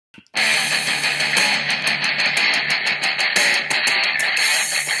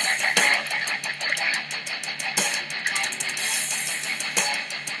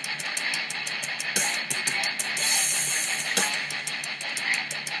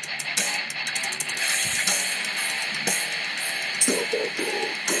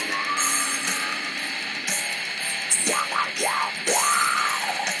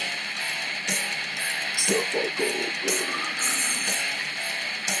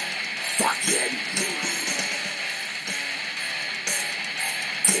Fucking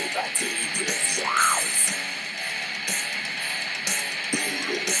deeper sounds.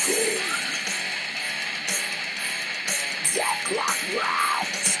 That clock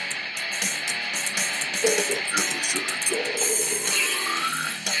rounds. All the fusion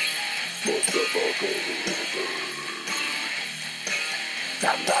must have a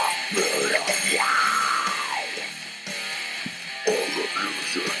from the root of the eye. All the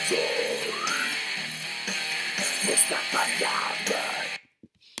fusion must have a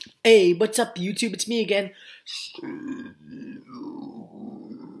Hey, what's up, YouTube? It's me again.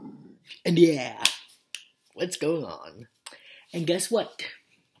 And yeah, what's going on? And guess what?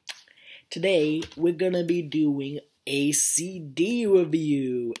 Today, we're gonna be doing a CD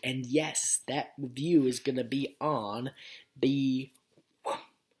review. And yes, that review is gonna be on the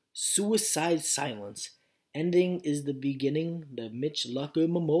Suicide Silence. Ending is the beginning, the Mitch Lucker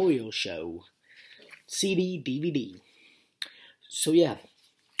Memorial Show. CD, DVD. So yeah.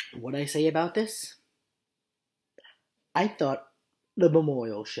 What I say about this? I thought the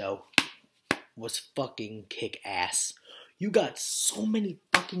memorial show was fucking kick-ass. You got so many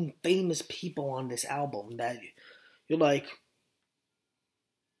fucking famous people on this album that you're like,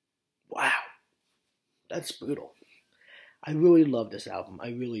 wow, that's brutal. I really love this album. I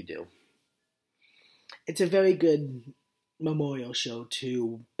really do. It's a very good memorial show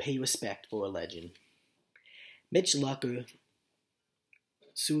to pay respect for a legend. Mitch Lucker,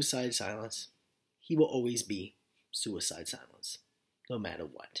 Suicide Silence. He will always be Suicide Silence. No matter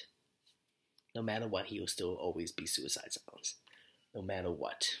what. No matter what, he will still always be Suicide Silence. No matter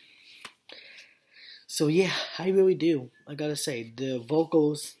what. So yeah, I really do. I gotta say, the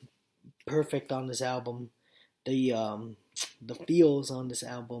vocals, perfect on this album. The feels on this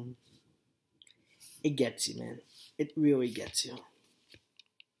album, it gets you, man. It really gets you.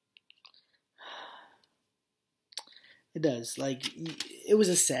 It does. Like, it was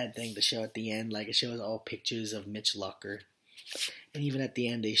a sad thing to show at the end. Like, it shows all pictures of Mitch Lucker. And even at the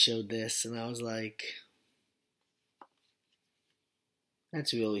end, they showed this. And I was like,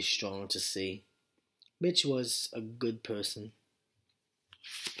 that's really strong to see. Mitch was a good person.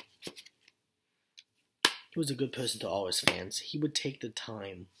 He was a good person to all his fans. He would take the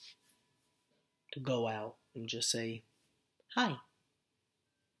time to go out and just say, hi.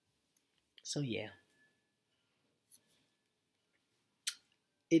 So, yeah.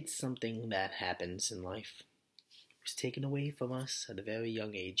 It's something that happens in life. It was taken away from us at a very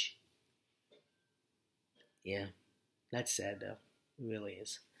young age. Yeah, that's sad though. It really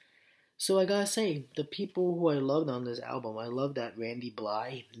is. So I gotta say, the people who I loved on this album, I love that Randy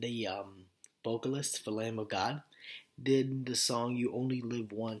Bly, the vocalist for Lamb of God, did the song You Only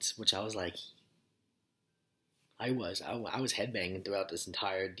Live Once, which I was like, I was headbanging throughout this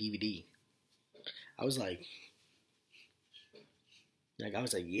entire DVD. I was like,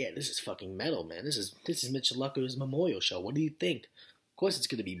 yeah, this is fucking metal, man. This is Mitch Lucker's memorial show. What do you think? Of course it's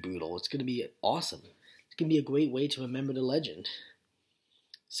going to be brutal. It's going to be awesome. It's going to be a great way to remember the legend.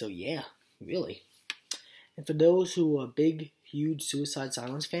 So yeah, really. And for those who are big, huge Suicide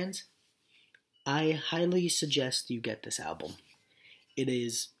Silence fans, I highly suggest you get this album. It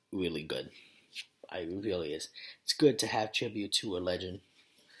is really good. It really is. It's good to have tribute to a legend.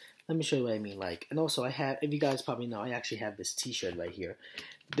 Let me show you what I mean. Like, and also I have, if you guys probably know, I actually have this T-shirt right here.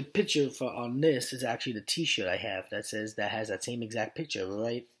 The picture on this is actually the T-shirt I have that has that same exact picture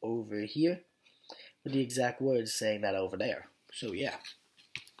right over here, with the exact words saying that over there. So yeah,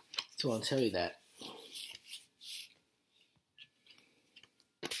 so I'll tell you that.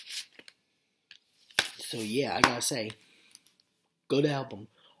 So yeah, I gotta say, good album.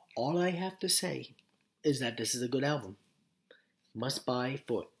 All I have to say is that this is a good album. Must buy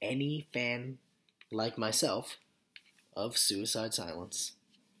for any fan like myself of Suicide Silence.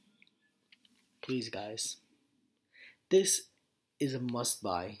 Please, guys. This is a must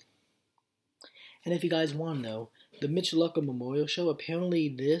buy. And if you guys want to know, the Mitch Lucker Memorial Show, apparently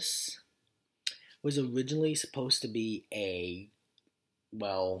this was originally supposed to be let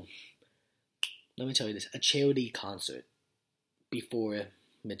me tell you this, a charity concert before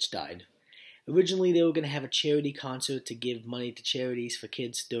Mitch died. Originally, they were going to have a charity concert to give money to charities for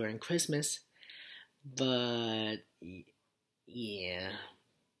kids during Christmas. But, yeah,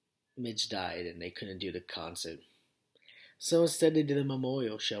 Mitch died and they couldn't do the concert. So instead, they did a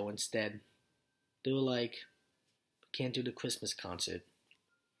memorial show instead. They were like, can't do the Christmas concert.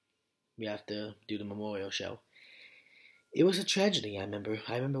 We have to do the memorial show. It was a tragedy, I remember.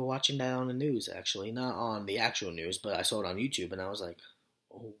 I remember watching that on the news, actually. Not on the actual news, but I saw it on YouTube and I was like,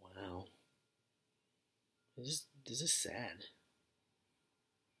 oh, wow. This is sad.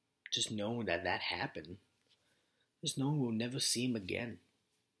 Just knowing that that happened. Just knowing we'll never see him again.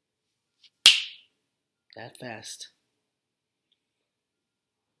 That fast.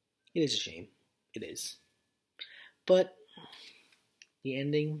 It is a shame. It is. But the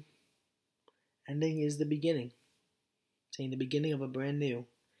ending is the beginning. Saying the beginning of a brand new.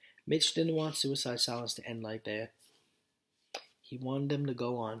 Mitch didn't want Suicide Silence to end like that. He wanted them to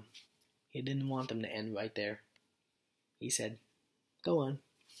go on. He didn't want them to end right there. He said, go on.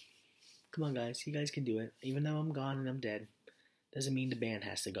 Come on, guys. You guys can do it. Even though I'm gone and I'm dead, doesn't mean the band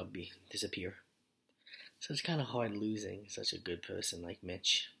has to disappear. So it's kind of hard losing such a good person like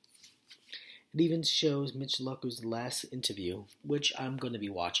Mitch. It even shows Mitch Lucker's last interview, which I'm going to be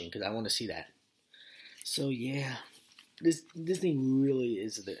watching because I want to see that. So yeah, this thing really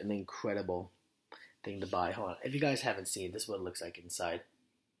is an incredible thing to buy. Hold on. If you guys haven't seen it, this is what it looks like inside.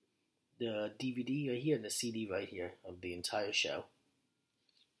 The DVD right here and the CD right here of the entire show.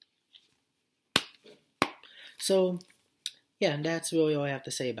 So, yeah, that's really all I have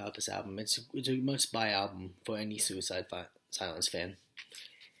to say about this album. It's a must-buy album for any Suicide Silence fan.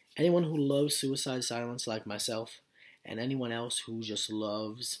 Anyone who loves Suicide Silence like myself, and anyone else who just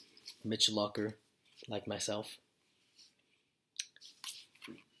loves Mitch Lucker like myself,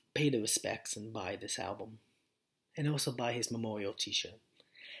 pay the respects and buy this album. And also buy his memorial t-shirt.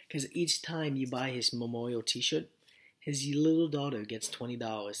 Because each time you buy his memorial t-shirt, his little daughter gets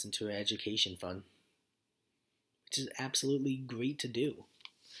 $20 into her education fund. Which is absolutely great to do.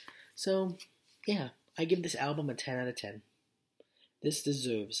 So, yeah, I give this album a 10 out of 10. This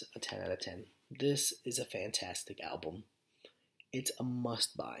deserves a 10 out of 10. This is a fantastic album. It's a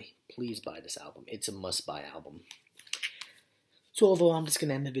must-buy. Please buy this album. It's a must-buy album. So overall, I'm just going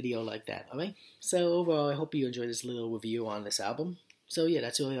to end the video like that, alright? So overall, I hope you enjoyed this little review on this album. So yeah,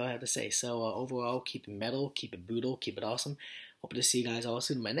 that's really all I have to say. So overall, keep it metal, keep it brutal, keep it awesome. Hope to see you guys all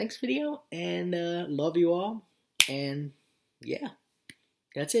soon in my next video. And love you all. And yeah,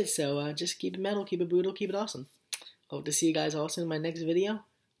 that's it. So just keep it metal, keep it brutal, keep it awesome. Hope to see you guys all soon in my next video.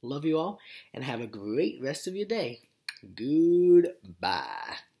 Love you all, and have a great rest of your day.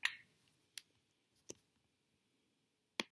 Goodbye.